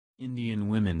Indian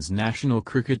women's national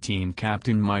cricket team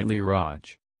captain Mitali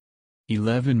Raj.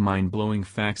 11 mind-blowing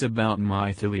facts about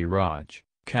Mitali Raj,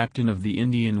 captain of the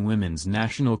Indian women's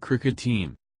national cricket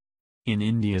team. In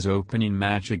India's opening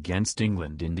match against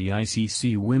England in the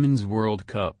ICC Women's World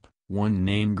Cup, one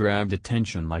name grabbed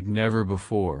attention like never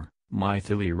before: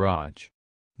 Mitali Raj.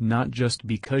 Not just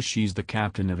because she's the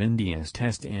captain of India's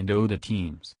Test and ODI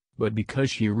teams, but because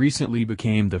she recently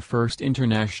became the first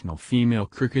international female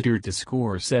cricketer to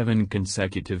score 7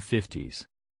 consecutive 50s.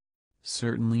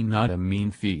 Certainly not a mean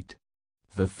feat.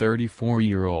 The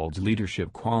 34-year-old's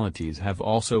leadership qualities have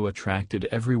also attracted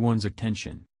everyone's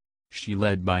attention. She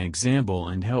led by example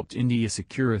and helped India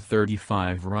secure a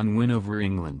 35-run win over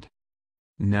England.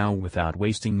 Now, without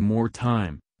wasting more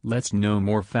time, let's know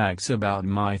more facts about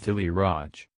Mitali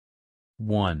Raj.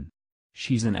 1.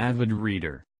 She's an avid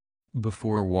reader.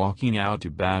 Before walking out to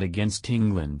bat against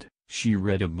England, she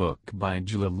read a book by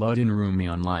Jalaluddin Rumi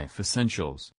on life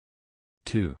essentials.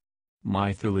 2.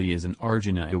 Mitali is an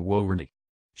Arjuna awardee.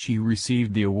 She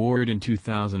received the award in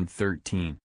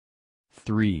 2013.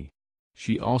 3.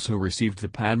 She also received the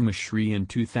Padma Shri in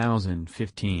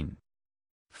 2015.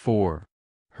 4.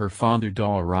 Her father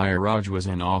Mitali Raj was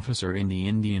an officer in the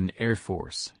Indian Air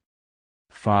Force.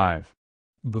 5.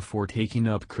 Before taking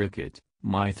up cricket,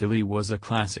 Mitali was a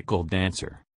classical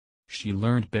dancer. She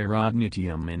learned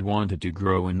Bharatanatyam and wanted to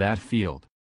grow in that field.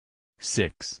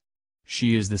 6.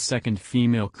 She is the second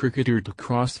female cricketer to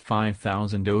cross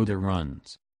 5,000 ODI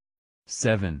runs.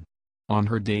 7. On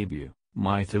her debut,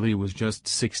 Mitali was just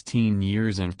 16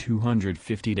 years and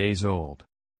 250 days old.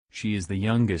 She is the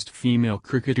youngest female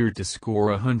cricketer to score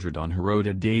 100 on her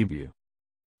ODI debut.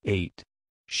 8.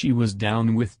 She was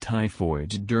down with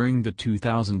typhoid during the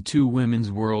 2002 Women's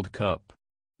World Cup.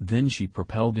 Then she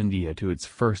propelled India to its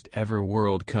first ever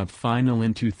World Cup final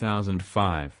in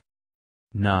 2005.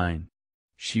 9.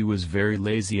 She was very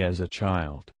lazy as a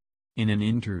child. In an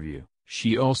interview,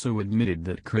 she also admitted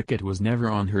that cricket was never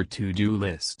on her to-do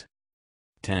list.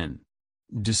 10.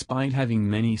 Despite having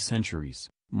many centuries,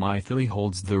 Mitali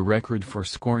holds the record for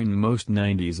scoring most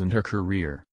 90s in her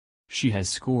career. She has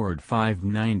scored 5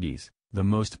 90s, the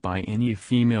most by any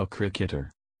female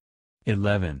cricketer.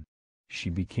 11. She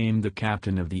became the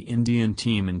captain of the Indian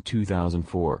team in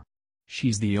 2004.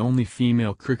 She's the only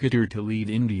female cricketer to lead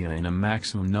India in a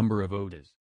maximum number of ODIs.